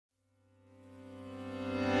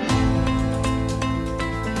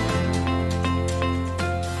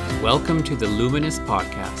Welcome to the Luminous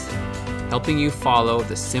Podcast, helping you follow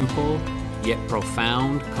the simple yet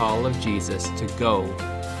profound call of Jesus to go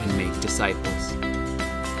and make disciples.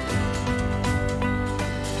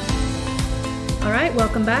 All right,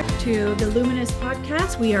 welcome back to the Luminous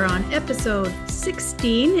Podcast. We are on episode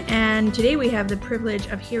 16, and today we have the privilege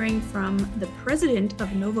of hearing from the president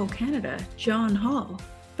of Novo Canada, John Hall.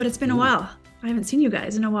 But it's been a while. I haven't seen you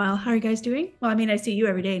guys in a while. How are you guys doing? Well, I mean, I see you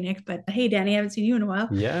every day, Nick, but hey, Danny, I haven't seen you in a while.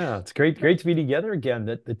 Yeah, it's great to be together again.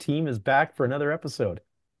 That the team is back for another episode.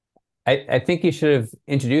 I think you should have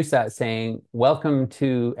introduced that saying, welcome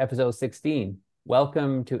to episode 16.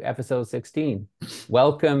 Welcome to episode 16.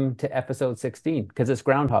 Welcome to episode 16, because it's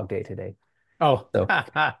Groundhog Day today. Oh, So,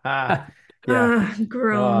 yeah. Grown.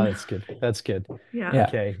 Oh, that's good. That's good. Yeah.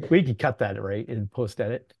 Okay, we could cut that right in post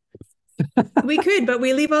edit. We could, but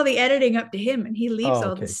we leave all the editing up to him, and he leaves all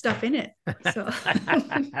okay. the stuff in it. So,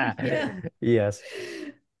 yeah. Yes.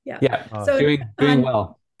 yeah, So, doing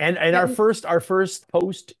well. And our first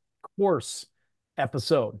post course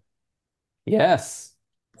episode. Yes.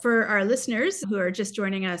 For our listeners who are just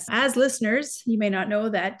joining us as listeners, you may not know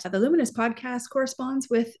that the Luminous Podcast corresponds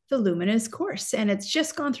with the Luminous Course, and it's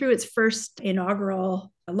just gone through its first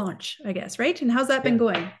inaugural launch, I guess, right? And how's that been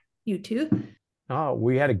going, you two? Oh,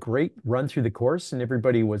 we had a great run through the course, and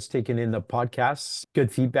everybody was taking in the podcasts.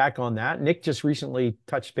 Good feedback on that. Nick just recently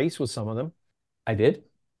touched base with some of them. I did?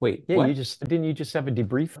 Wait, Yeah, what? didn't you just have a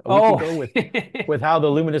debrief a week ago with how the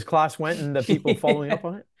Luminous class went and the people following up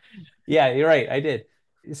on it? Yeah, you're right. I did.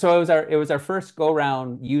 So it was our first go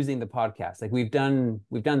round using the podcast. Like we've done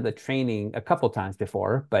the training a couple times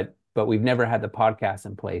before, but we've never had the podcast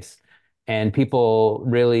in place. And people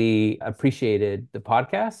really appreciated the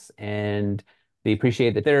podcast, and they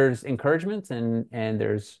appreciate that there's encouragements and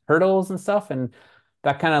there's hurdles and stuff. And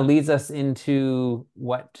that kind of leads us into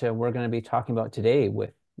what we're going to be talking about today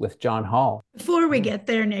with John Hall. Before we get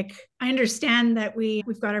there, Nick, I understand that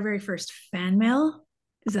we've got our very first fan mail.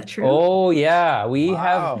 Is that true? Oh yeah, we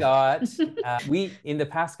have Wow. got in the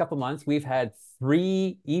past couple months we've had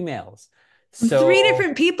 3 emails. So 3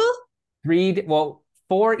 different people?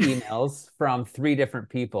 4 emails from 3 different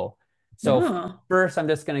people. So Oh. first, I'm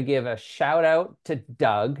just going to give a shout out to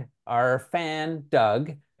Doug, our fan,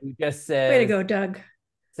 Doug, who just Way to go, Doug.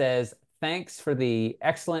 says, thanks for the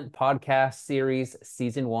excellent podcast series,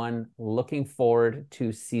 season 1. Looking forward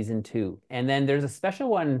to season 2. And then there's a special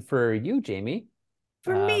one for you, Jamie.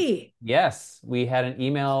 For me. Yes, we had an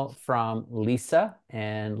email from Lisa,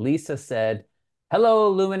 and Lisa said, hello,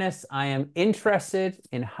 Luminous. I am interested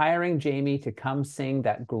in hiring Jamie to come sing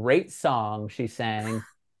that great song she sang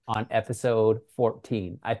on episode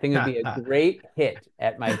 14. I think it'd be a great hit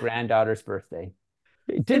at my granddaughter's birthday.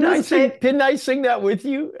 Didn't I sing that with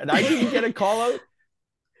you? And I didn't get a call out?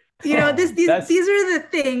 You know, these are the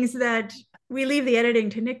things that we leave the editing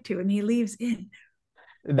to Nick to, and he leaves in.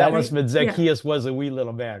 That must have been Zacchaeus was a wee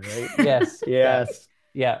little man, right? Yes. Yes.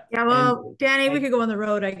 Yeah. Yeah, well, Danny, we could go on the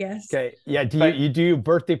road, I guess. Okay. Yeah. Do you do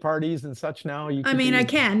birthday parties and such now? I mean, I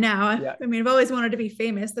can now. Yeah. I mean, I've always wanted to be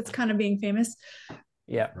famous. That's kind of being famous.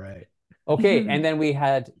 Yeah. Right. Okay. And then we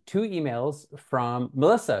had 2 emails from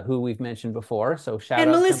Melissa, who we've mentioned before. So shout out.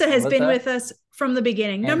 And Melissa to has been with us from the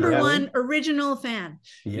beginning. And Number yes. 1 original fan.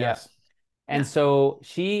 Yes. And so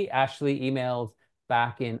she actually emailed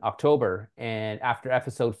back in October and after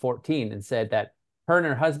episode 14 and said that her and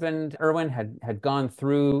her husband, Erwin, had gone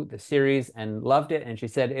through the series and loved it. And she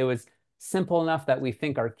said it was simple enough that we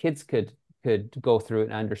think our kids could go through it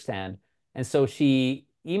and understand. And so she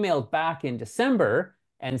emailed back in December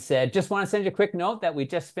and said, just want to send you a quick note that we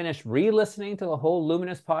just finished re-listening to the whole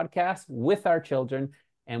Luminous podcast with our children,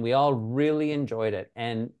 and we all really enjoyed it.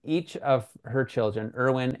 And each of her children,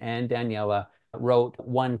 Erwin and Daniela, wrote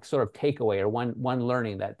one sort of takeaway or one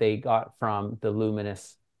learning that they got from the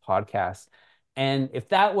Luminous podcast. And if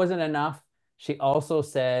that wasn't enough, she also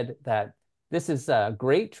said that this is a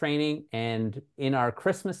great training, and in our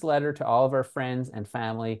Christmas letter to all of our friends and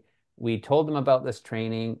family, we told them about this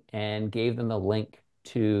training and gave them the link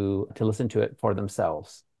to listen to it for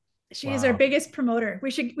themselves. She is our biggest promoter. We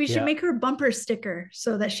should make her a bumper sticker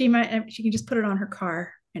so that she can just put it on her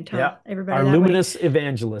car and tell everybody. Our Luminous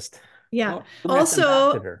evangelist. Yeah. Well, also,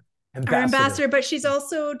 ambassador. our ambassador, but she's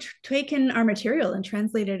also taken our material and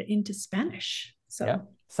translated it into Spanish. So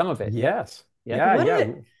some of it. Yes.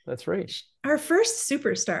 Yeah. That's right. Our first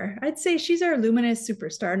superstar. I'd say she's our Luminous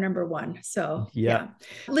superstar number 1. So yeah.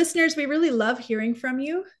 Listeners, we really love hearing from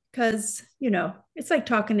you because, you know, it's like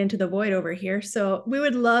talking into the void over here. So we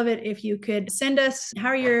would love it if you could send us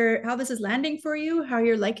how this is landing for you, how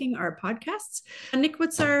you're liking our podcasts. Nick,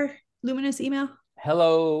 what's our Luminous email?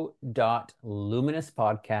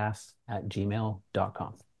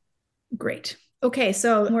 hello.luminouspodcast@gmail.com. Great. Okay,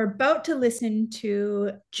 so we're about to listen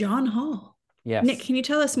to John Hall. Yes. Nick, can you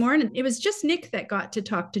tell us more? And it was just Nick that got to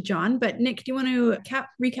talk to John, but Nick, do you want to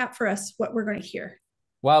recap for us what we're going to hear?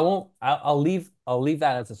 Well, I won't. I'll leave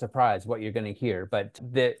that as a surprise, what you're going to hear. But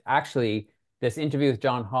this interview with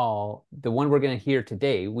John Hall, the one we're going to hear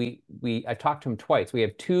today, I talked to him twice. We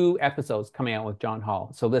have 2 episodes coming out with John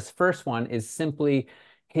Hall. So this first one is simply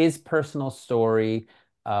his personal story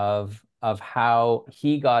of how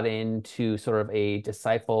he got into sort of a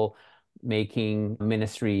disciple making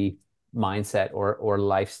ministry mindset or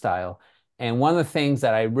lifestyle. And one of the things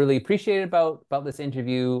that I really appreciated about this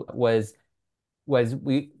interview was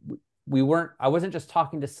I wasn't just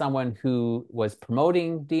talking to someone who was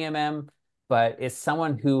promoting DMM, but it's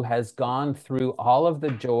someone who has gone through all of the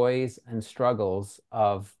joys and struggles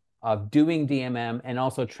of doing DMM and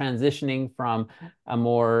also transitioning from a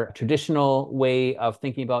more traditional way of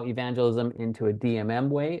thinking about evangelism into a DMM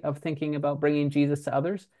way of thinking about bringing Jesus to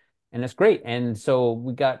others. And it's great. And so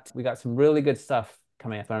we got some really good stuff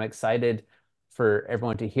coming up, and I'm excited for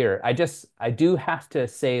everyone to hear. I do have to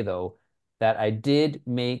say though, that I did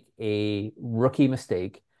make a rookie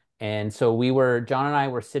mistake. And so John and I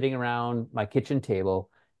were sitting around my kitchen table,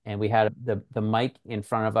 and we had the mic in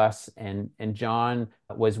front of us, and John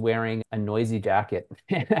was wearing a noisy jacket.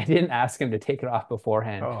 And I didn't ask him to take it off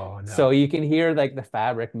beforehand. Oh, no. So you can hear like the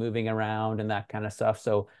fabric moving around and that kind of stuff.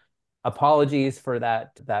 So apologies for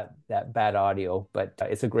that bad audio, but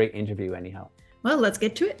it's a great interview anyhow. Well, let's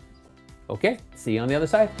get to it. Okay, see you on the other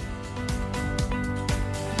side.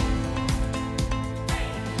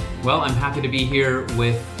 Well, I'm happy to be here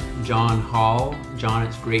with John Hall. John,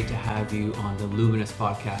 it's great to have you on the Luminous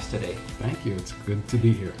Podcast today. Thank you. It's good to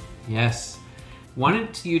be here. Yes. Why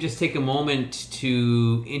don't you just take a moment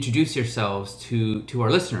to introduce yourselves to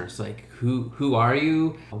our listeners? Like, who are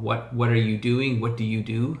you? What are you doing? What do you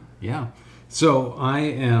do? Yeah. So I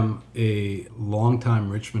am a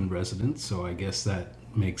longtime Richmond resident, so I guess that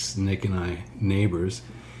makes Nick and I neighbors.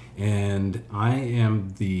 And I am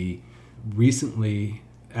the recently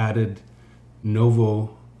added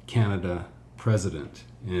Novo Canada president.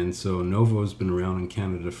 And so Novo's been around in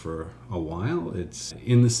Canada for a while. It's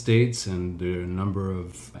in the States, and there are a number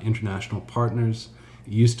of international partners.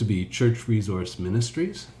 It used to be Church Resource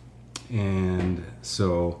Ministries. And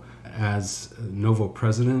so as Novo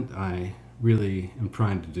president, I really am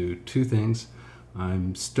trying to do 2 things.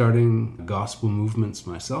 I'm starting gospel movements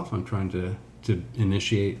myself. I'm trying to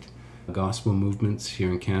initiate gospel movements here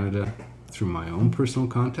in Canada through my own personal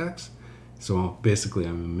contacts. So basically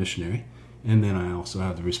I'm a missionary. And then I also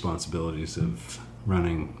have the responsibilities of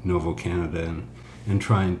running Novo Canada and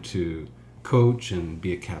trying to coach and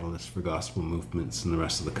be a catalyst for gospel movements in the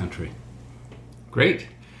rest of the country. Great.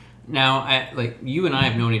 Now, like you and I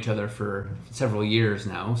have known each other for several years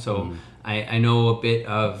now, so I know a bit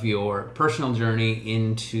of your personal journey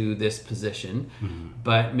into this position,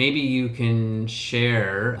 but maybe you can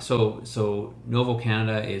share. So Novo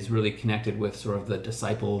Canada is really connected with sort of the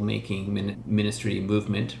disciple-making ministry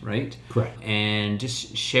movement, right? Correct. And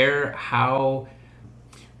just share how,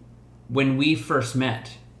 when we first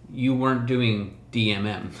met, you weren't doing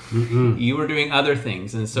DMM. You were doing other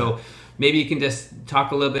things, and so maybe you can just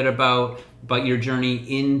talk a little bit about your journey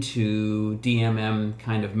into DMM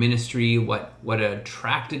kind of ministry, what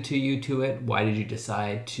attracted you to it, why did you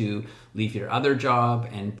decide to leave your other job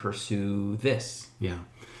and pursue this? Yeah.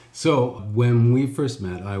 So when we first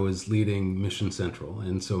met, I was leading Mission Central,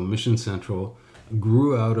 and so Mission Central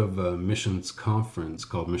grew out of a missions conference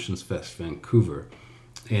called Missions Fest Vancouver.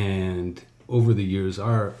 And over the years,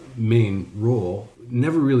 our main role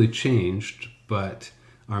never really changed, but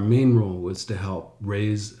our main role was to help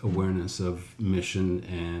raise awareness of mission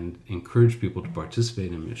and encourage people to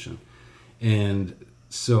participate in mission. And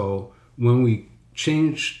so when we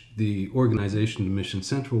changed the organization to Mission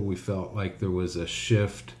Central, we felt like there was a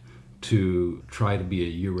shift to try to be a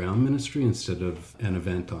year-round ministry instead of an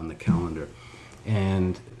event on the calendar.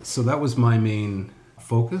 And so that was my main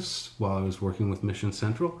focus while I was working with Mission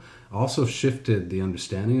Central. I also shifted the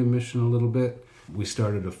understanding of mission a little bit. We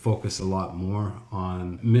started to focus a lot more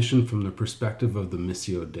on mission from the perspective of the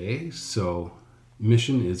Missio Dei. So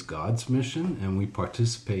mission is God's mission, and we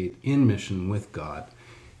participate in mission with God.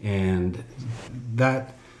 And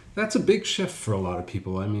that's a big shift for a lot of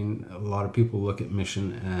people. I mean, a lot of people look at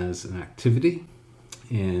mission as an activity,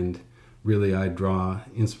 and really I draw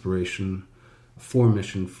inspiration for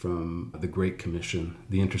mission from the Great Commission,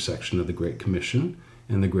 the intersection of the Great Commission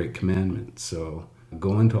and the Great Commandment. So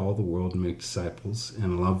go into all the world and make disciples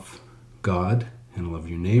and love God and love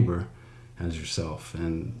your neighbor as yourself.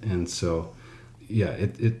 And so, yeah,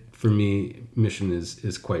 it for me, mission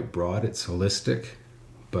is quite broad. It's holistic,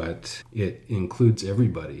 but it includes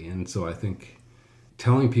everybody. And so I think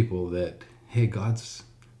telling people that, hey, God's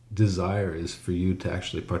desire is for you to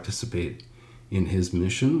actually participate in his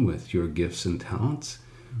mission with your gifts and talents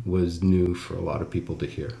was new for a lot of people to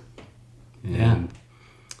hear. And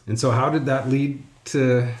so how did that lead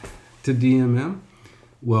to DMM?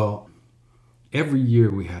 Well, every year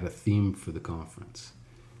we had a theme for the conference.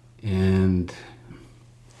 And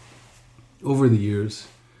over the years,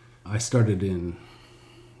 I started in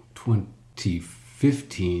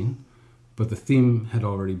 2015, but the theme had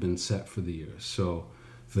already been set for the year. So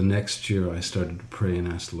the next year I started to pray and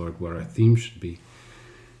ask the Lord what our theme should be.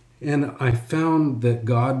 And I found that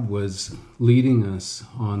God was leading us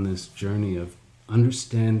on this journey of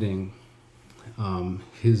understanding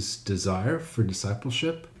his desire for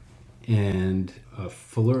discipleship and a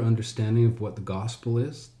fuller understanding of what the gospel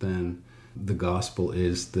is than the gospel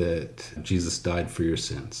is that Jesus died for your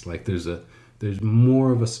sins. Like there's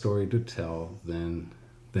more of a story to tell than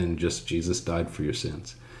just Jesus died for your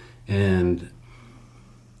sins. And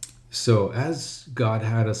so as God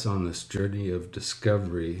had us on this journey of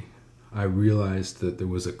discovery, I realized that there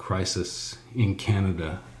was a crisis in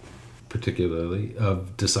Canada, particularly,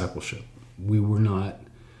 of discipleship. We were not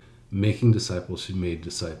making disciples who made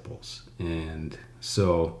disciples. And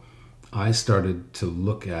so I started to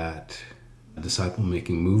look at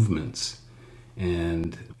disciple-making movements,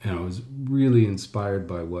 and I was really inspired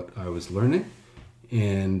by what I was learning.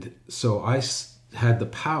 And so I had the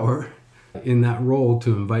power in that role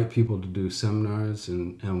to invite people to do seminars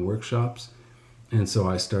and workshops. And so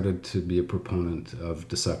I started to be a proponent of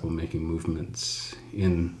disciple-making movements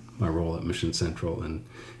in my role at Mission Central,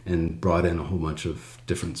 and brought in a whole bunch of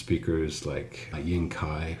different speakers like Ying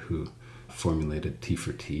Kai, who formulated T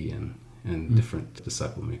for T, and different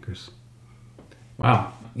disciple makers.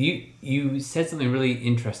 Wow. You said something really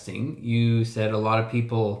interesting. You said a lot of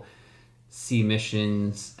people see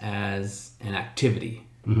missions as an activity,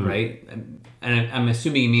 right? And I'm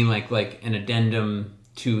assuming you mean like an addendum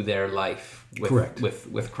to their life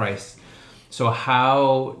with Christ. So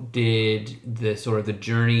how did the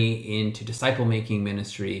journey into disciple making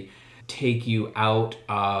ministry take you out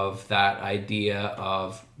of that idea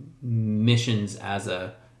of missions as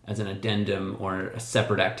an addendum or a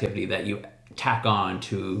separate activity that you tack on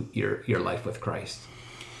to your life with Christ?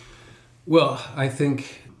 Well, I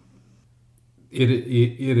think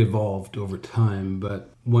it evolved over time,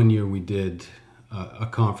 but one year we did a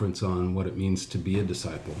conference on what it means to be a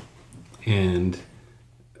disciple, and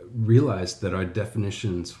realized that our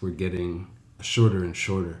definitions were getting shorter and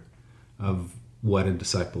shorter of what a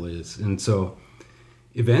disciple is. And so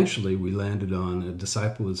eventually we landed on a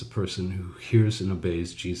disciple is a person who hears and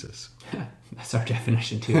obeys Jesus. That's our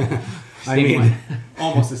definition too. One.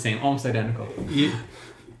 Almost the same, almost identical.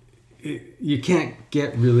 You can't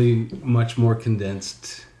get really much more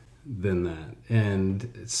condensed than that.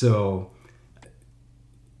 And so,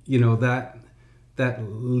 that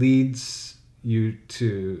leads you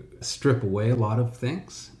to strip away a lot of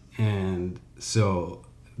things. And so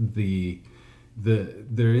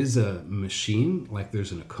there is a machine, like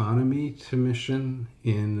there's an economy to mission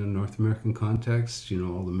in the North American context,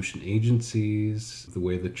 all the mission agencies, the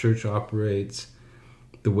way the church operates,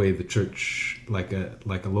 the way the church, like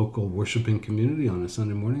a local worshiping community on a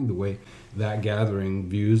Sunday morning, the way that gathering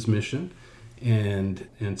views mission and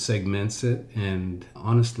segments it. And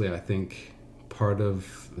honestly, I think part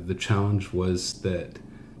of the challenge was that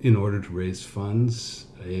in order to raise funds,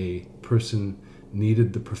 a person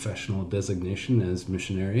needed the professional designation as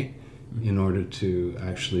missionary in order to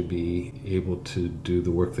actually be able to do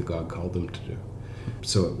the work that God called them to do.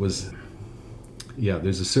 So it was,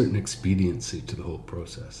 there's a certain expediency to the whole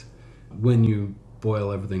process. When you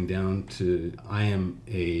boil everything down to, I am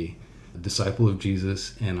a disciple of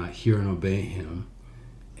Jesus and I hear and obey him,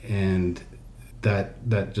 and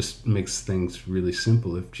that just makes things really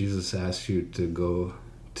simple. If Jesus asks you to go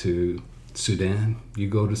to Sudan, you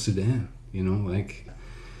go to Sudan.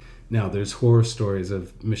 Now there's horror stories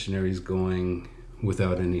of missionaries going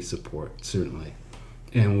without any support, certainly.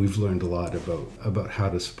 And we've learned a lot about how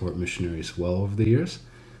to support missionaries well over the years.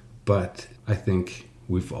 But I think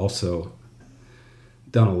we've also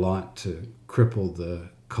done a lot to cripple the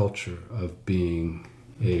culture of being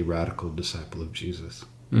a radical disciple of Jesus.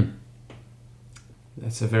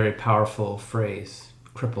 That's a very powerful phrase,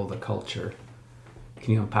 cripple the culture.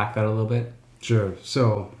 Can you unpack that a little bit? Sure.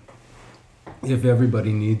 So if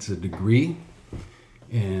everybody needs a degree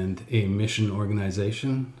and a mission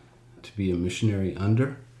organization to be a missionary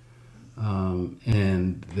under,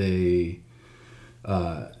 and they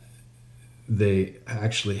they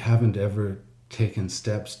actually haven't ever taken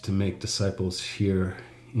steps to make disciples here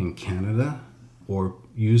in Canada or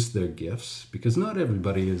use their gifts, because not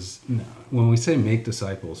everybody is. When we say make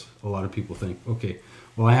disciples, a lot of people think, okay,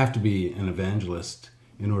 well, I have to be an evangelist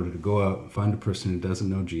in order to go out and find a person who doesn't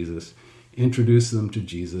know Jesus, introduce them to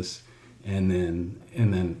Jesus, and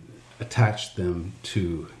then attach them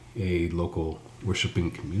to a local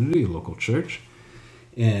worshiping community, a local church.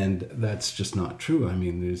 And that's just not true. I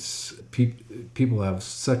mean, there's people have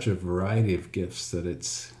such a variety of gifts that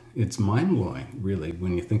it's mind-blowing, really,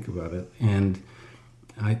 when you think about it. And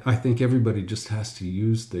I think everybody just has to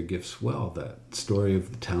use their gifts well. That story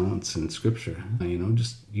of the talents in Scripture,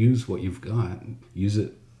 just use what you've got, use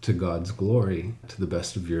it to God's glory, to the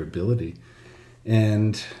best of your ability.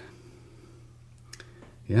 And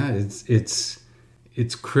yeah,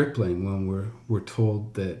 it's crippling when we're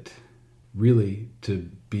told that really to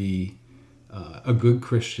be a good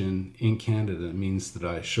Christian in Canada means that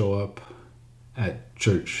I show up at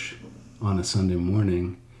church on a Sunday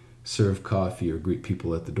morning, serve coffee or greet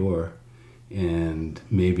people at the door, and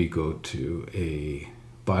maybe go to a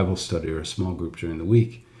Bible study or a small group during the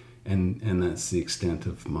week. And that's the extent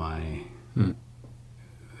of my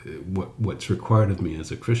what's required of me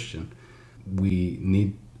as a Christian. We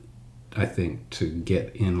need, I think, to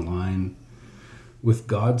get in line with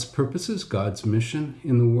God's purposes, God's mission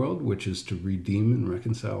in the world, which is to redeem and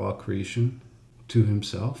reconcile all creation to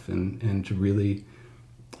himself, and to really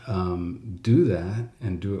do that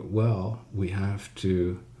and do it well. We have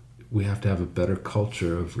to have a better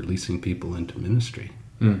culture of releasing people into ministry.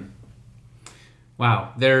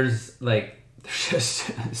 Wow, there's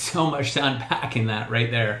just so much to unpack in that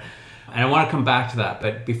right there. And I want to come back to that,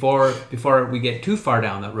 but before we get too far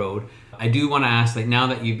down that road, I do want to ask, now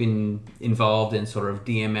that you've been involved in sort of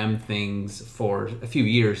DMM things for a few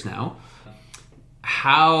years now,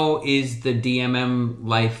 how is the DMM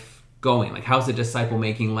life going? How's the disciple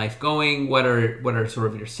making life going? What are sort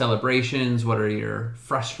of your celebrations? What are your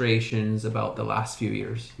frustrations about the last few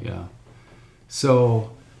years? Yeah.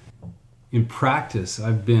 So in practice,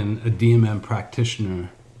 I've been a DMM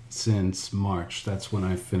practitioner since March. That's when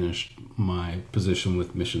I finished my position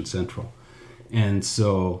with Mission Central. And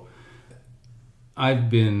so I've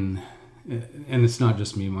been, and it's not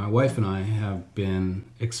just me, my wife and I have been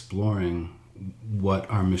exploring what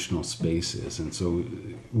our missional space is. And so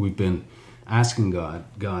we've been asking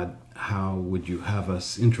God, how would you have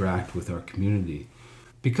us interact with our community?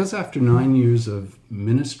 Because after 9 years of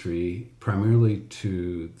ministry, primarily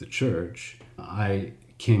to the church, I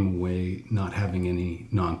came away not having any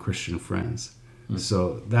non-Christian friends.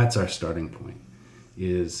 So that's our starting point,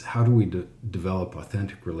 is how do we develop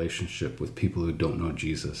authentic relationship with people who don't know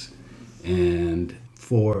Jesus? And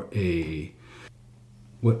for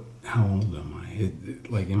how old am I?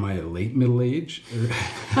 Am I a late middle age?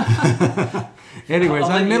 Anyways,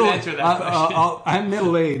 I'm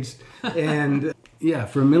middle-aged. And yeah,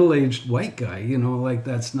 for a middle-aged white guy,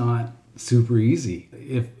 that's not super easy.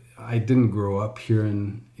 If I didn't grow up here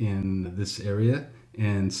in this area,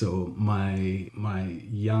 and so my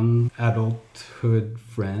young adulthood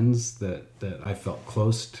friends that I felt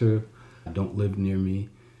close to don't live near me.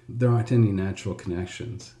 There aren't any natural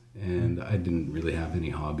connections, and I didn't really have any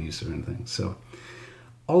hobbies or anything. So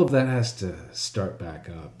all of that has to start back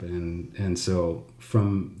up, and so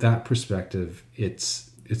from that perspective,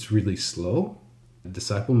 it's really slow.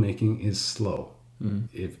 Disciple making is slow.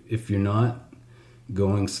 If you're not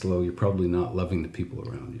going slow, you're probably not loving the people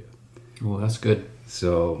around you. Well, that's good.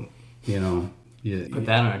 So, put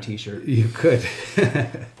that on a t-shirt. You could.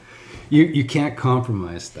 You can't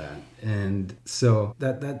compromise that. And so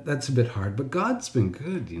that's a bit hard, but God's been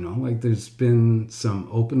good, there's been some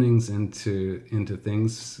openings into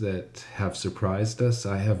things that have surprised us.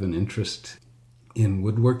 I have an interest in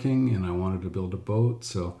woodworking, and I wanted to build a boat.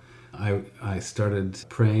 So I started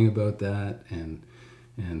praying about that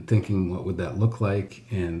and thinking, what would that look like?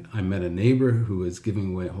 And I met a neighbor who was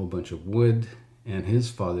giving away a whole bunch of wood, and his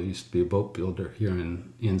father used to be a boat builder here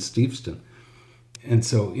in Steveston. And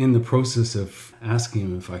so in the process of asking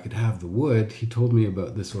him if I could have the wood, he told me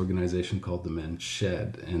about this organization called the Men's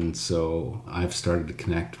Shed. And so I've started to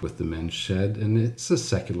connect with the Men's Shed, and it's a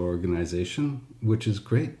secular organization, which is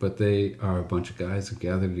great, but they are a bunch of guys who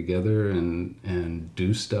gather together and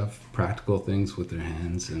do stuff, practical things with their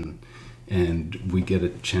hands, and we get a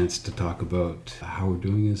chance to talk about how we're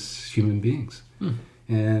doing as human beings.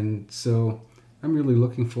 And so I'm really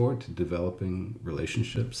looking forward to developing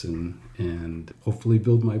relationships and hopefully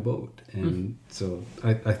build my boat. And so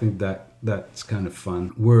I think that's kind of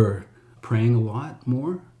fun. We're praying a lot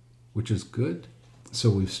more, which is good. So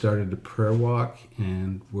we've started a prayer walk,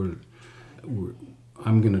 and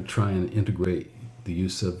I'm going to try and integrate the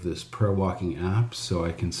use of this prayer walking app so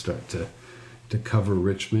I can start to cover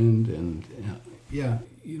Richmond. And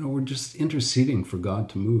we're just interceding for God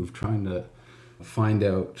to move, trying to find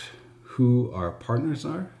out who our partners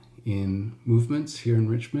are in movements here in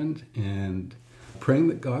Richmond, and praying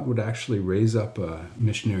that God would actually raise up a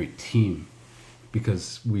missionary team,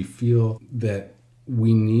 because we feel that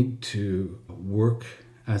we need to work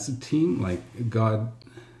as a team. Like God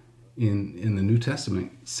in the New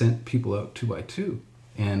Testament sent people out 2 by 2,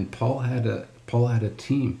 and Paul had a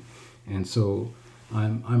team, and so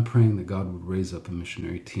I'm praying that God would raise up a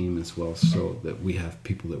missionary team as well, so that we have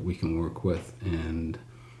people that we can work with, and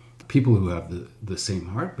people who have the same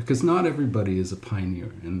heart, because not everybody is a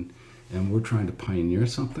pioneer, and we're trying to pioneer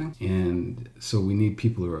something, and so we need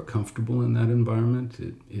people who are comfortable in that environment.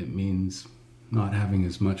 It means not having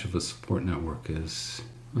as much of a support network as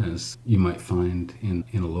you might find in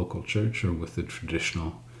a local church or with a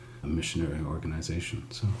traditional missionary organization.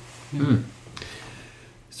 So, yeah.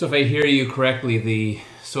 So if I hear you correctly, the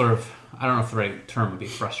sort of, I don't know if the right term would be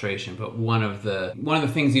frustration, but one of the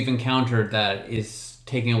things you've encountered that is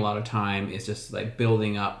taking a lot of time is just like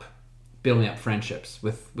building up friendships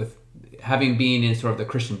with having been in sort of the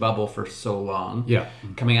Christian bubble for so long. Yeah.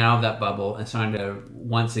 Coming out of that bubble and starting to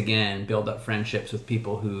once again build up friendships with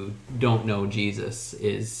people who don't know Jesus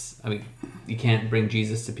you can't bring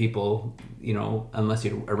Jesus to people, unless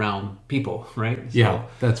you're around people, right? So, yeah,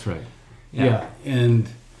 that's right. Yeah. And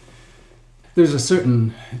there's a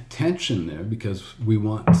certain tension there, because we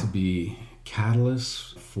want to be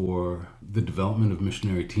catalysts for the development of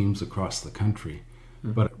missionary teams across the country.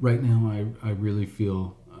 Mm-hmm. But right now I really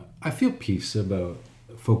feel peace about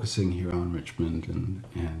focusing here on Richmond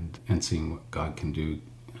and seeing what God can do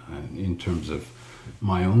in terms of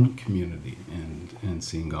my own community and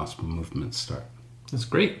seeing gospel movements start. That's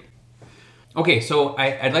great. Okay, so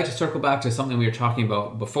I'd like to circle back to something we were talking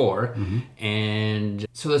about before. Mm-hmm. And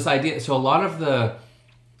so this idea, so a lot of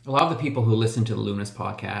the people who listen to the Luminous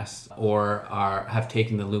Podcast or have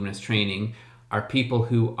taken the Luminous training are people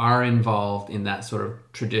who are involved in that sort of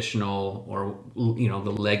traditional or,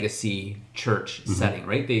 the legacy church Mm-hmm. setting,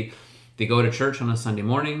 right? They go to church on a Sunday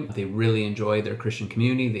morning. They really enjoy their Christian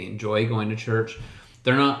community. They enjoy going to church.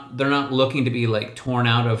 They're not looking to be like torn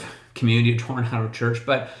out of community, torn out of church,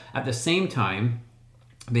 but at the same time,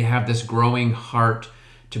 they have this growing heart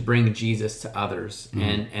to bring Jesus to others.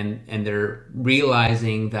 Mm-hmm. And they're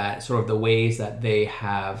realizing that sort of the ways that they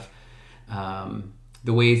have,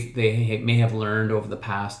 the ways they may have learned over the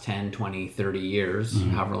past 10, 20, 30 years,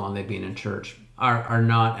 mm-hmm. however long they've been in church, are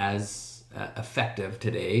not as effective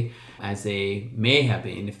today as they may have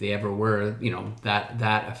been if they ever were,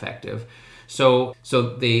 that effective. So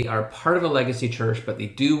they are part of a legacy church, but they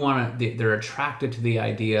do they're attracted to the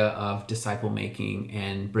idea of disciple making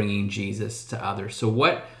and bringing Jesus to others. So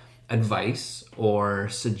what advice or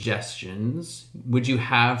suggestions would you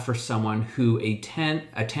have for someone who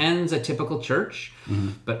attends a typical church, mm-hmm.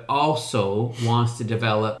 but also wants to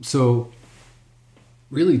develop? So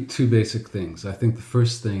really 2 basic things. I think the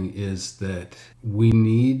first thing is that we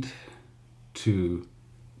need to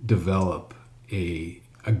develop a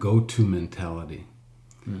go-to mentality.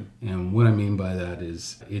 Mm. And what I mean by that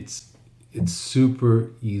is it's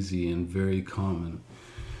super easy and very common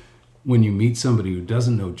when you meet somebody who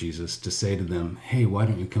doesn't know Jesus to say to them, hey, why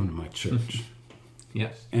don't you come to my church?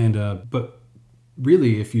 Yes. And but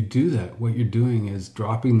really, if you do that, what you're doing is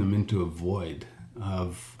dropping them into a void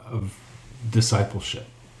of discipleship.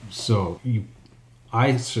 So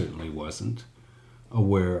I certainly wasn't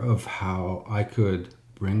aware of how I could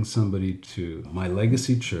bring somebody to my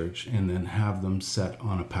legacy church and then have them set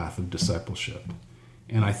on a path of discipleship.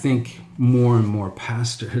 And I think more and more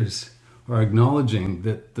pastors are acknowledging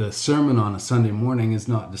that the sermon on a Sunday morning is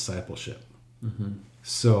not discipleship. Mm-hmm.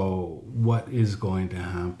 So what is going to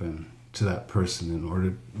happen to that person in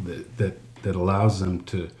order that allows them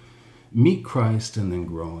to meet Christ and then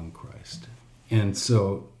grow in Christ? And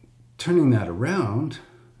so turning that around,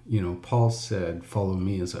 Paul said, follow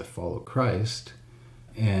me as I follow Christ.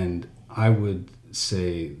 And I would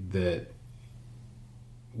say that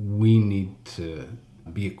we need to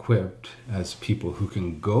be equipped as people who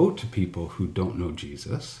can go to people who don't know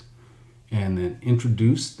Jesus and then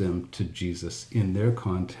introduce them to Jesus in their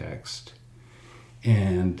context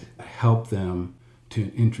and help them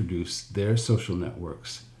to introduce their social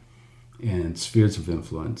networks and spheres of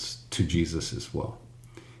influence to Jesus as well.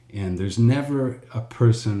 And there's never a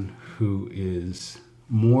person who is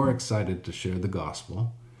more excited to share the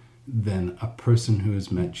gospel than a person who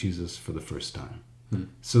has met Jesus for the first time.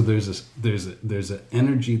 So there's an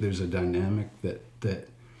energy, there's a dynamic that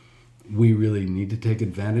we really need to take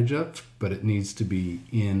advantage of, but it needs to be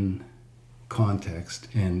in context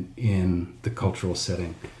and in the cultural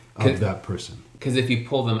setting of that person. Because if you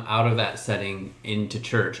pull them out of that setting into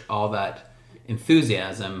church, all that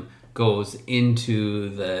enthusiasm goes into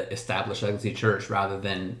the established legacy church rather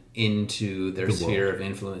than into their sphere of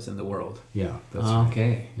influence in the world. Yeah, that's right.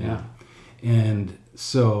 Okay, yeah. And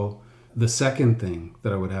so the second thing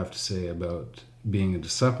that I would have to say about being a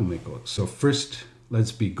disciple maker, so first,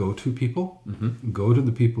 let's be go-to people. Mm-hmm. Go to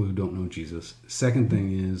the people who don't know Jesus. Second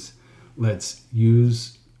thing is, let's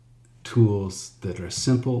use tools that are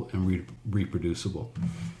simple and reproducible.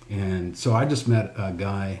 And so I just met a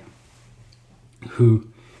guy who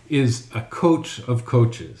is a coach of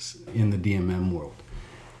coaches in the DMM world.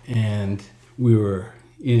 And we were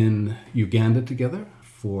in Uganda together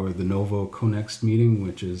for the Novo Conext meeting,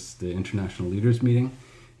 which is the international leaders meeting.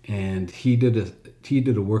 And he did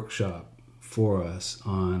a workshop for us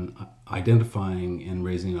on identifying and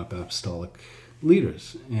raising up apostolic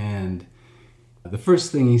leaders. And the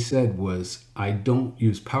first thing he said was, I don't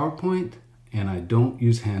use PowerPoint and I don't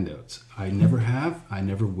use handouts. I never have, I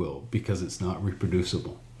never will, because it's not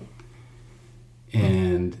reproducible.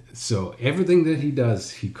 And so everything that he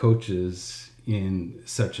does, he coaches in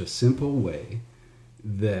such a simple way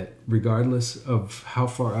that regardless of how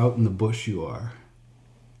far out in the bush you are,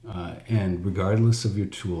 and regardless of your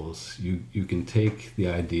tools, you can take the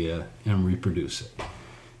idea and reproduce it.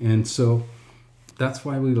 And so that's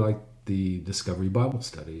why we like the Discovery Bible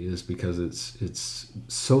Study, is because it's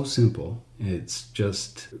so simple. It's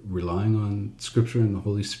just relying on Scripture and the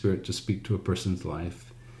Holy Spirit to speak to a person's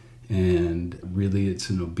life. And really, it's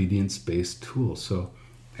an obedience-based tool. So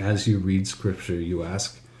as you read Scripture, you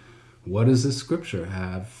ask, what does this Scripture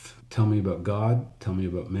have? Tell me about God, tell me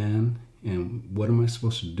about man, and what am I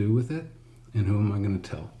supposed to do with it? And who am I going to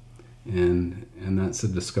tell? And that's a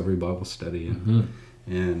Discovery Bible Study.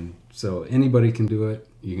 And so anybody can do it.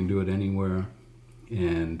 You can do it anywhere.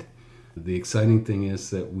 And the exciting thing is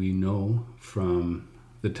that we know from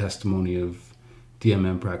the testimony of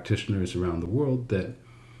DMM practitioners around the world that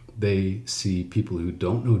they see people who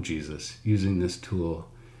don't know Jesus using this tool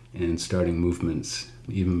and starting movements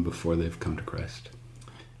even before they've come to Christ.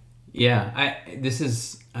 Yeah,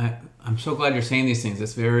 I'm so glad you're saying these things. I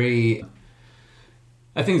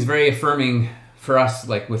think it's very affirming for us,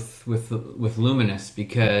 like with Luminous,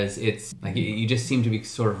 because it's like you just seem to be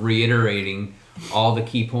sort of reiterating all the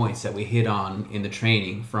key points that we hit on in the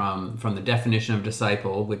training, from the definition of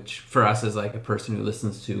disciple, which for us is like a person who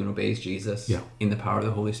listens to and obeys Jesus in the power of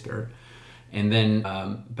the Holy Spirit. And then,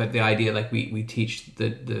 but the idea, like we teach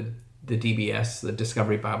the DBS, the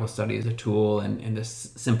Discovery Bible Study, as a tool, and the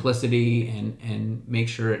simplicity and make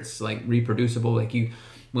sure it's like reproducible. Like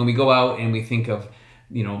when we go out and we think of,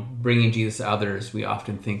 bringing Jesus to others, we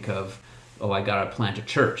often think of, I got to plant a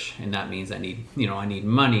church, and that means I need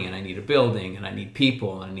money, and I need a building, and I need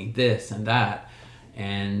people, and I need this and that,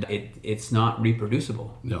 and it's not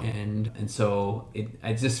reproducible. No. And so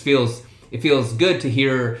it just feels good to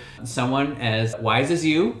hear someone as wise as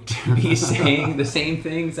you to be saying the same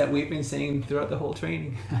things that we've been saying throughout the whole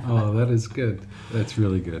training. Oh, that is good. That's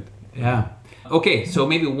really good. Yeah. Okay, so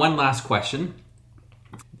maybe one last question.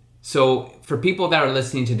 So for people that are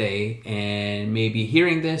listening today and maybe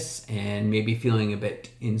hearing this and maybe feeling a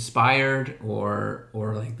bit inspired or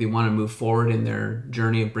like they want to move forward in their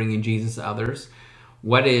journey of bringing Jesus to others,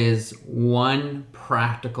 what is one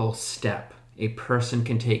practical step a person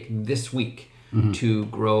can take this week to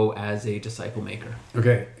grow as a disciple maker?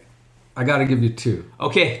 Okay, I got to give you two.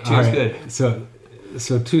 Okay, two is good.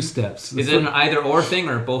 So two steps. Is it an either or thing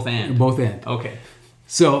or both and? Both and. Okay.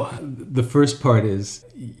 So the first part is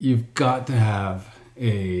you've got to have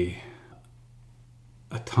a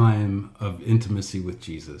time of intimacy with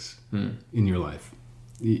Jesus in your life.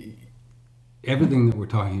 Everything that we're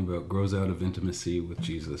talking about grows out of intimacy with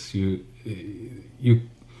Jesus. You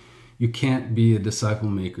can't be a disciple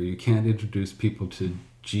maker. You can't introduce people to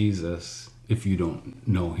Jesus if you don't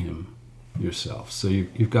know him yourself. So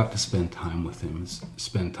you've got to spend time with him.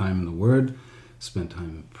 Spend time in the Word, spend time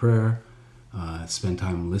in prayer, spend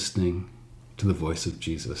time listening to the voice of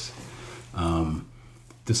Jesus.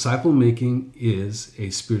 Disciple making is a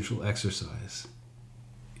spiritual exercise.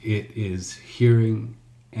 It is hearing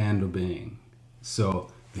and obeying.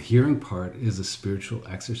 So the hearing part is a spiritual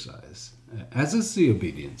exercise, as is the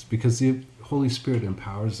obedience, because the Holy Spirit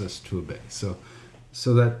empowers us to obey. So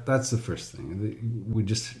that's the first thing. We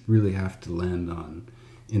just really have to land on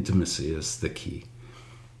intimacy as the key.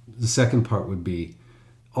 The second part would be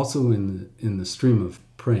also in the stream of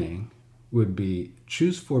praying, would be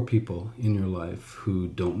choose 4 people in your life who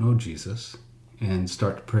don't know Jesus and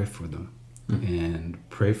start to pray for them. And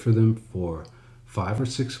pray for them for 5 or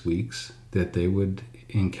 6 weeks that they would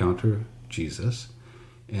encounter Jesus.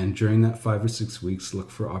 And during that 5 or 6 weeks,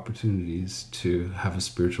 look for opportunities to have a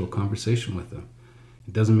spiritual conversation with them.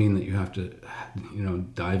 It doesn't mean that you have to,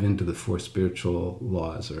 dive into the 4 spiritual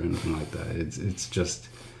laws or anything like that. It's just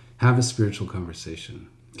have a spiritual conversation.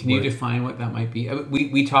 Can you define what that might be?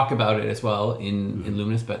 We talk about it as well in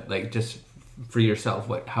Luminous, but like just for yourself,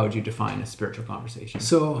 how would you define a spiritual conversation?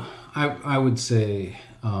 So I would say,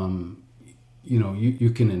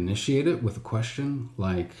 you can initiate it with a question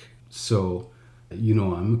like, so,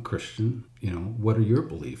 I'm a Christian, what are your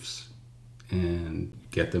beliefs? And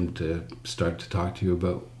get them to start to talk to you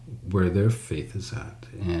about where their faith is at.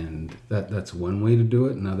 And that's one way to do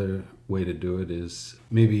it. Another way to do it is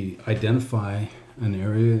maybe identify an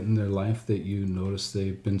area in their life that you notice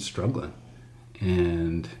they've been struggling,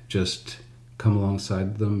 and just come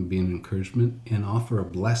alongside them, be an encouragement, and offer a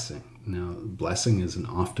blessing. Now, blessing is an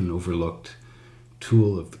often overlooked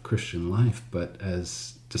tool of the Christian life, but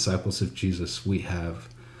as disciples of Jesus, we have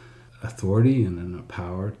authority and a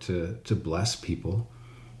power to bless people.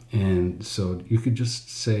 And so you could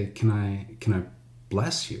just say, can I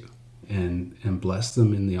bless you? And bless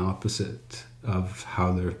them in the opposite of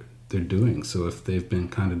how they're doing. So if they've been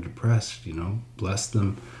kind of depressed, bless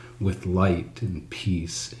them with light and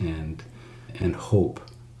peace and hope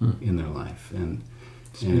in their life. And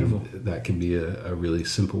that can be a really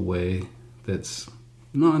simple way that's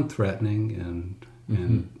non-threatening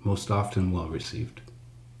and most often well received.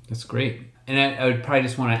 That's great. And I would probably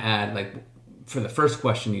just want to add, like, for the first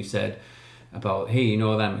question you said about, hey, that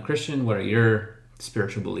I'm a Christian, what are your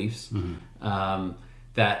spiritual beliefs? That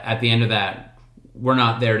at the end of that, we're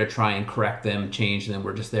not there to try and correct them, change them.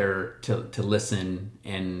 We're just there to listen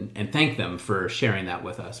and thank them for sharing that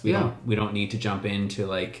with us. We don't need to jump into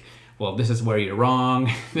like, well, this is where you're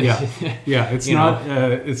wrong. It's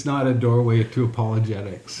not a doorway to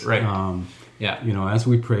apologetics. Right. As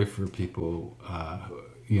we pray for people,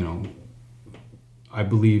 I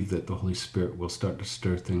believe that the Holy Spirit will start to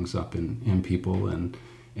stir things up in people, and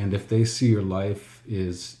if they see your life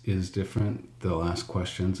is different, they'll ask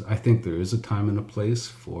questions. I think there is a time and a place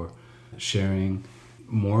for sharing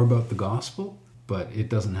more about the gospel, but it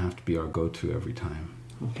doesn't have to be our go-to every time.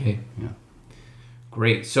 Okay. Yeah.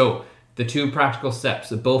 Great. So the 2 practical steps,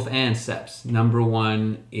 the both and steps. Number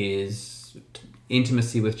 1 is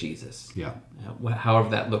intimacy with Jesus. Yeah. However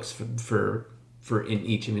that looks for in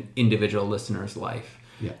each individual listener's life.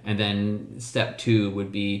 Yeah. And then step 2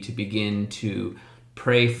 would be to begin to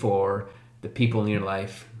pray for the people in your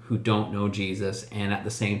life who don't know Jesus, and at the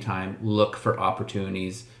same time look for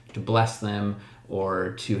opportunities to bless them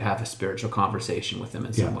or to have a spiritual conversation with them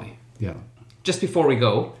in some way. Yeah. Just before we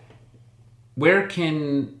go, where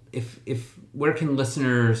can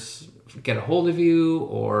listeners get a hold of you,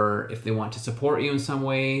 or if they want to support you in some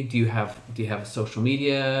way? Do you have social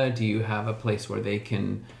media? Do you have a place where they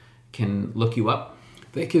can look you up?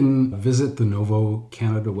 They can visit the Novo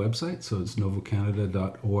Canada website, so it's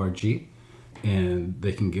novocanada.org, and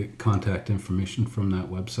they can get contact information from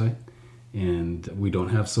that website. And we don't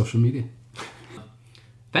have social media.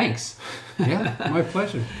 Thanks. Yeah, my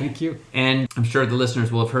pleasure. Thank you. And I'm sure the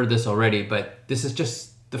listeners will have heard this already, but this is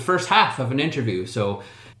just the first half of an interview. So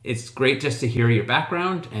it's great just to hear your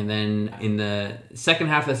background. And then in the second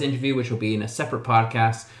half of this interview, which will be in a separate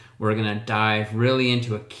podcast, we're going to dive really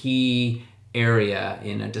into a key area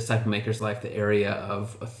in a disciple maker's life, the area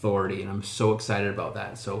of authority. And I'm so excited about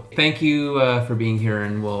that. So thank you for being here,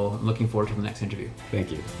 and I'm looking forward to the next interview.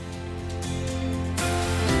 Thank you.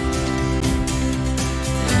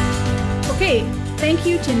 Okay, thank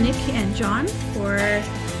you to Nick and John for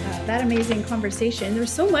that amazing conversation.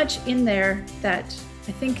 There's so much in there that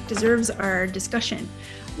I think deserves our discussion.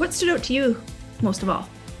 What stood out to you most of all?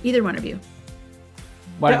 Either one of you.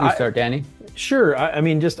 Why don't you start, Danny? Sure. I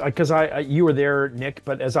mean, just because you were there, Nick,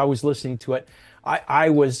 but as I was listening to it, I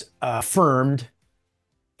was affirmed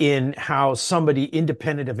in how somebody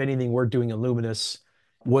independent of anything we're doing in Luminous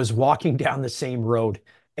was walking down the same road,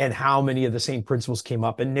 and how many of the same principles came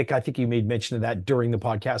up. And Nick, I think you made mention of that during the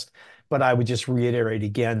podcast, but I would just reiterate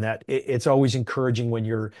again that it's always encouraging when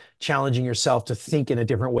you're challenging yourself to think in a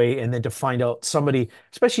different way, and then to find out somebody,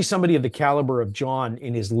 especially somebody of the caliber of John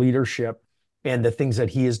in his leadership and the things that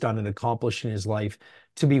he has done and accomplished in his life,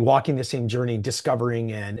 to be walking the same journey,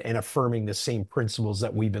 discovering and affirming the same principles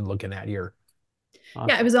that we've been looking at here. Awesome.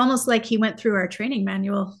 Yeah, it was almost like he went through our training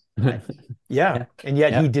manual. Yeah. And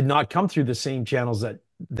yet he did not come through the same channels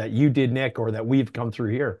that you did, Nick, or that we've come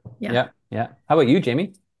through here. Yeah. How about you,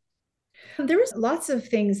 Jamie? There was lots of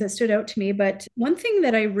things that stood out to me, but one thing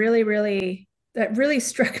that that really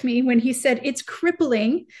struck me when he said it's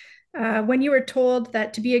crippling when you were told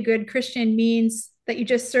that to be a good Christian means that you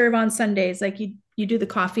just serve on Sundays, like you do the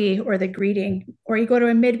coffee or the greeting, or you go to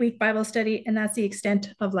a midweek Bible study, and that's the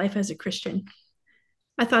extent of life as a Christian.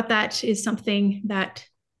 I thought that is something that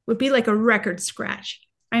would be like a record scratch.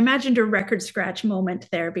 I imagined a record scratch moment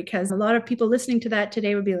there, because a lot of people listening to that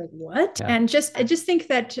today would be like, what? Yeah. And I just think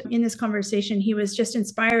that in this conversation, he was just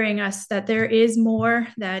inspiring us that there is more,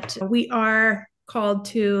 that we are called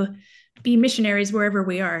to be missionaries wherever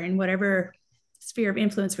we are, in whatever sphere of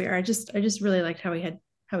influence we are. I just really liked how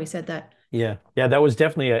he said that. Yeah. That was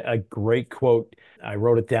definitely a great quote. I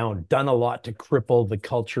wrote it down. Done a lot to cripple the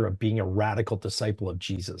culture of being a radical disciple of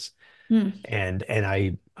Jesus. And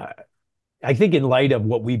I think in light of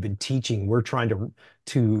what we've been teaching, we're trying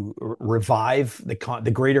to revive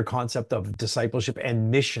the greater concept of discipleship and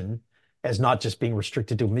mission as not just being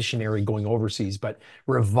restricted to a missionary going overseas, but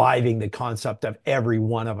reviving the concept of every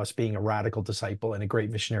one of us being a radical disciple and a great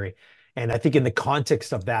missionary. And I think in the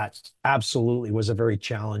context of that, absolutely was a very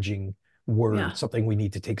challenging word, something we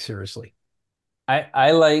need to take seriously.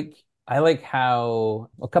 I like how,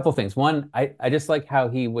 a couple things. One, I just like how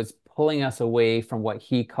he was pulling us away from what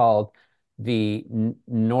he called the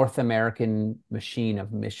North American machine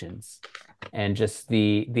of missions, and just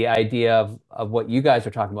the idea of what you guys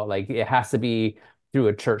are talking about. Like, it has to be through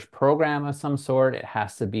a church program of some sort. It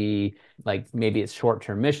has to be like, maybe it's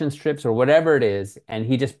short-term mission trips or whatever it is. And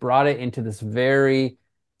he just brought it into this very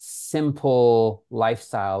simple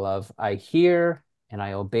lifestyle of, I hear and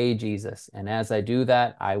I obey Jesus. And as I do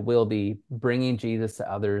that, I will be bringing Jesus to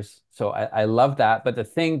others. So I love that. But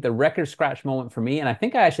the record scratch moment for me, and I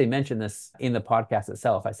think I actually mentioned this in the podcast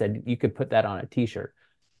itself, I said you could put that on a t-shirt.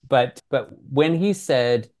 But when he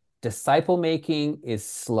said disciple making is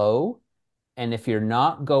slow, and if you're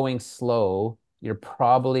not going slow, you're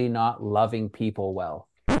probably not loving people well.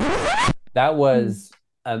 That was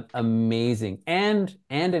amazing and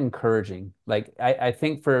encouraging. Like, I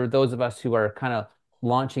think for those of us who are kind of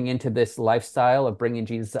launching into this lifestyle of bringing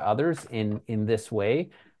Jesus to others in this way,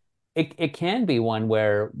 it can be one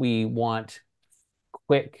where we want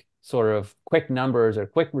quick numbers or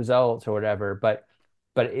quick results or whatever, but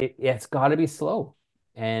it's got to be slow.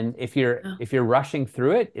 And if you're rushing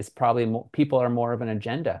through it, it's probably people are more of an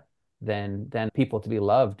agenda than people to be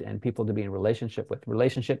loved and people to be in relationship with.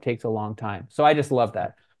 Relationship takes a long time. So I just love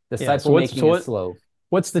that. Disciple making is slow.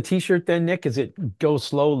 What's the t-shirt then, Nick? Is it go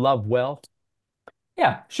slow, love well?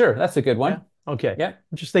 Yeah, sure. That's a good one. Yeah. Okay. Yeah.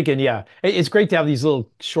 I'm just thinking, it's great to have these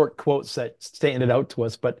little short quotes that stand it out to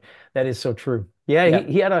us, but that is so true. Yeah.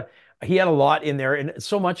 He had a lot in there, and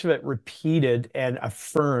so much of it repeated and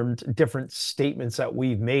affirmed different statements that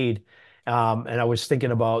we've made. And I was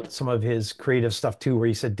thinking about some of his creative stuff too, where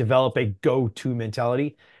he said, develop a go-to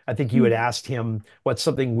mentality. I think you had asked him, what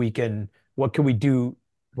can we do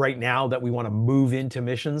right now that we want to move into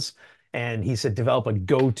missions? And he said, develop a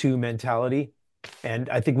go-to mentality. And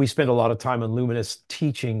I think we spent a lot of time on Luminous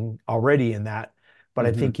teaching already in that, but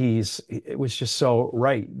I think it was just so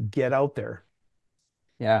right. Get out there.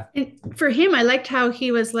 Yeah. And for him, I liked how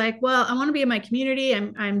he was like, well, I want to be in my community.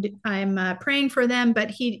 I'm praying for them, but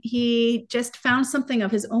he just found something of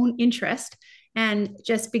his own interest and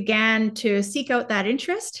just began to seek out that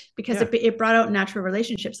interest, because it brought out natural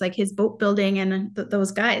relationships, like his boat building and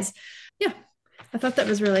those guys. Yeah. I thought that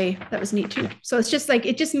was neat too. So it's just like,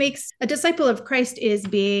 it just makes a disciple of Christ is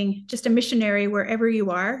being just a missionary wherever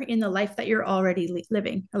you are in the life that you're already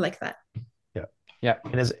living. I like that. Yeah.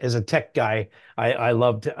 And as a tech guy, I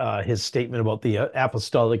loved his statement about the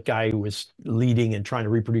apostolic guy who was leading and trying to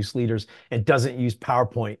reproduce leaders and doesn't use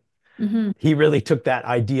PowerPoint. He really took that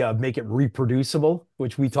idea of make it reproducible,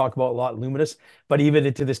 which we talk about a lot in Luminous, but even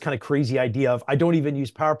into this kind of crazy idea of, I don't even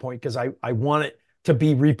use PowerPoint because I want it to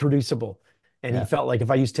be reproducible. And he felt like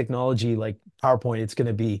if I use technology like PowerPoint, it's going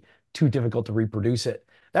to be too difficult to reproduce it.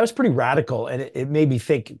 That was pretty radical. And it made me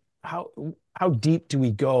think, how deep do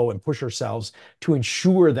we go and push ourselves to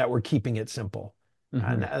ensure that we're keeping it simple?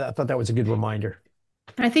 And I thought that was a good reminder.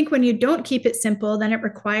 And I think when you don't keep it simple, then it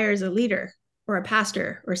requires a leader or a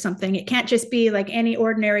pastor or something. It can't just be like any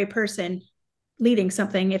ordinary person leading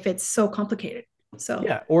something if it's so complicated. So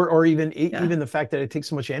or even the fact that it takes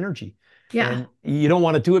so much energy. Yeah. And you don't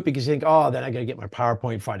want to do it because you think, oh, then I got to get my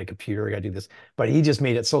PowerPoint, find a computer, I got to do this. But he just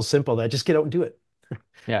made it so simple that just get out and do it.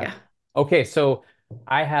 Yeah. Okay. So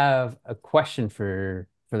I have a question for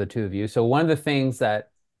the two of you. So one of the things that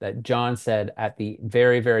John said at the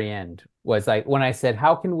very, very end was, like, when I said,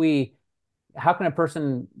 how can a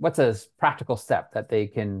person, what's a practical step that they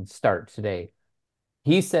can start today?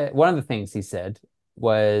 he said, one of the things he said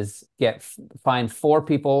was find 4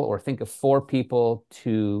 people or think of 4 people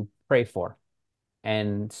to pray for,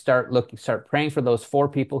 and start praying for those 4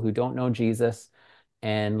 people who don't know Jesus,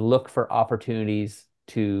 and look for opportunities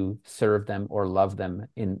to serve them or love them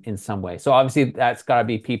in some way. So obviously that's got to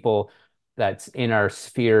be people that's in our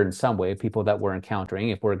sphere in some way, people that we're encountering,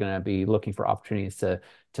 if we're going to be looking for opportunities to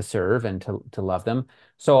serve and to love them.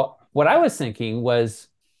 So what I was thinking was,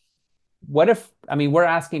 what if, I mean, we're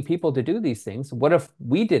asking people to do these things. What if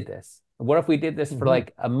we did this? What if we did this for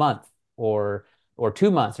like a month or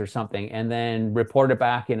 2 months or something, and then report it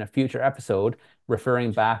back in a future episode,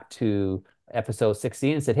 referring back to episode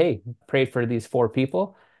 16, and said, hey, prayed for these 4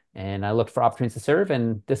 people, and I looked for opportunities to serve,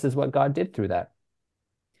 and this is what God did through that.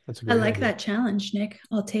 That's a I great like idea. that challenge, Nick.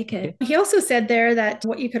 I'll take it. Okay. He also said there that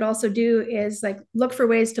what you could also do is like look for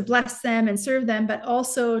ways to bless them and serve them, but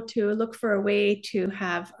also to look for a way to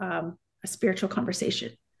have a spiritual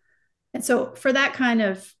conversation. And so for that kind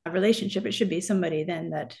of relationship, it should be somebody then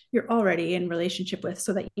that you're already in relationship with,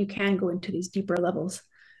 so that you can go into these deeper levels.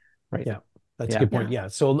 Right. Yeah, that's a good point. Yeah.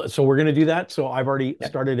 So we're going to do that. So I've already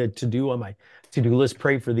started a to-do on my to-do list,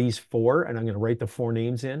 pray for these 4, and I'm going to write the 4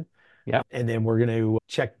 names in. Yeah. And then we're going to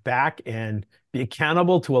check back and be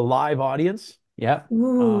accountable to a live audience. Yeah.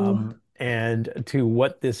 And to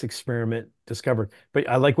what this experiment discovered. But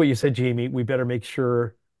I like what you said, Jamie. We better make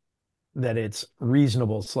sure that it's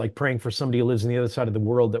reasonable. It's like praying for somebody who lives on the other side of the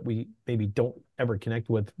world that we maybe don't ever connect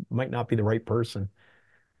with, might not be the right person.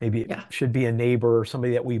 Maybe it should be a neighbor or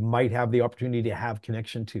somebody that we might have the opportunity to have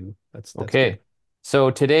connection to. That's okay. Good.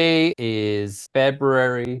 So today is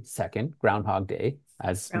February 2nd, Groundhog Day,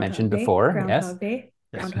 as mentioned before. Groundhog Day.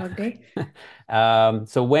 Groundhog Day.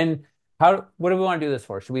 So what do we want to do this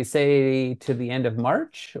for? Should we say to the end of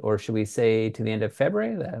March, or should we say to the end of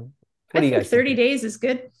February? What do you guys 30 think? days is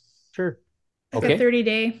good. Sure. Okay. A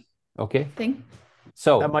 30-day thing.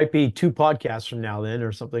 So that might be 2 podcasts from now then,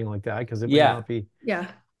 or something like that, because it may not be. Yeah.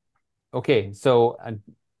 Okay. So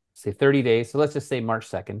say 30 days. So let's just say March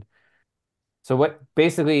 2nd. So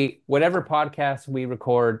whatever podcast we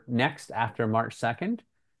record next after March 2nd,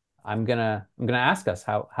 I'm gonna ask us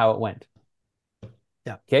how it went.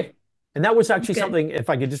 Yeah. Okay. And that was actually something, if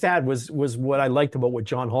I could just add, was what I liked about what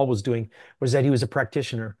John Hall was doing, was that he was a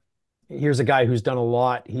practitioner. Here's a guy who's done a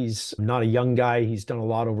lot. He's not a young guy. He's done a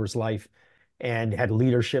lot over his life and had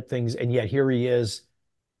leadership things. And yet here he is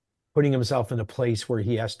putting himself in a place where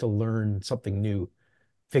he has to learn something new,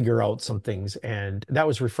 figure out some things. And that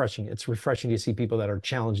was refreshing. It's refreshing to see people that are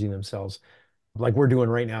challenging themselves, like we're doing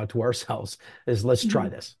right now to ourselves, is let's try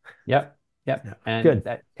this. Yep. And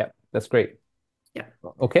good. That's great. Yeah.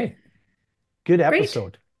 Okay. Good episode.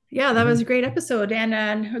 Great. Yeah, that was a great episode. And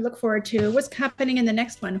I look forward to what's happening in the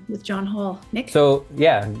next one with John Hall. Nick? So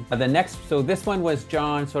this one was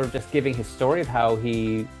John sort of just giving his story of how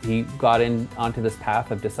he got onto this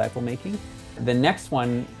path of disciple making. The next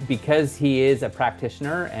one, because he is a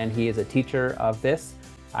practitioner and he is a teacher of this,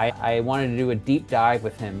 I wanted to do a deep dive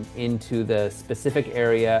with him into the specific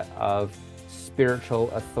area of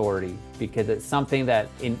spiritual authority, because it's something that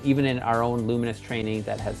even in our own Luminous training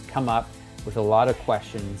that has come up with a lot of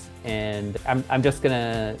questions. And I'm just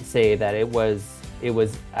gonna say that it was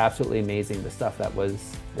absolutely amazing, the stuff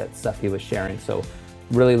that stuff he was sharing. So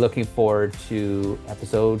really looking forward to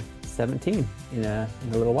episode 17 in a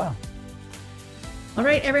little while. All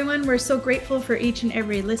right, everyone, we're so grateful for each and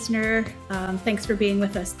every listener. Thanks for being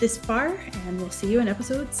with us this far, and we'll see you in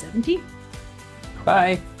episode 17.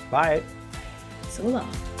 Bye. Bye. So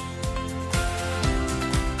long.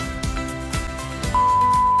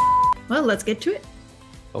 Well, let's get to it.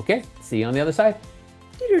 Okay, see you on the other side.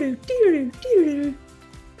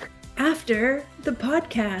 After the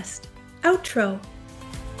podcast outro.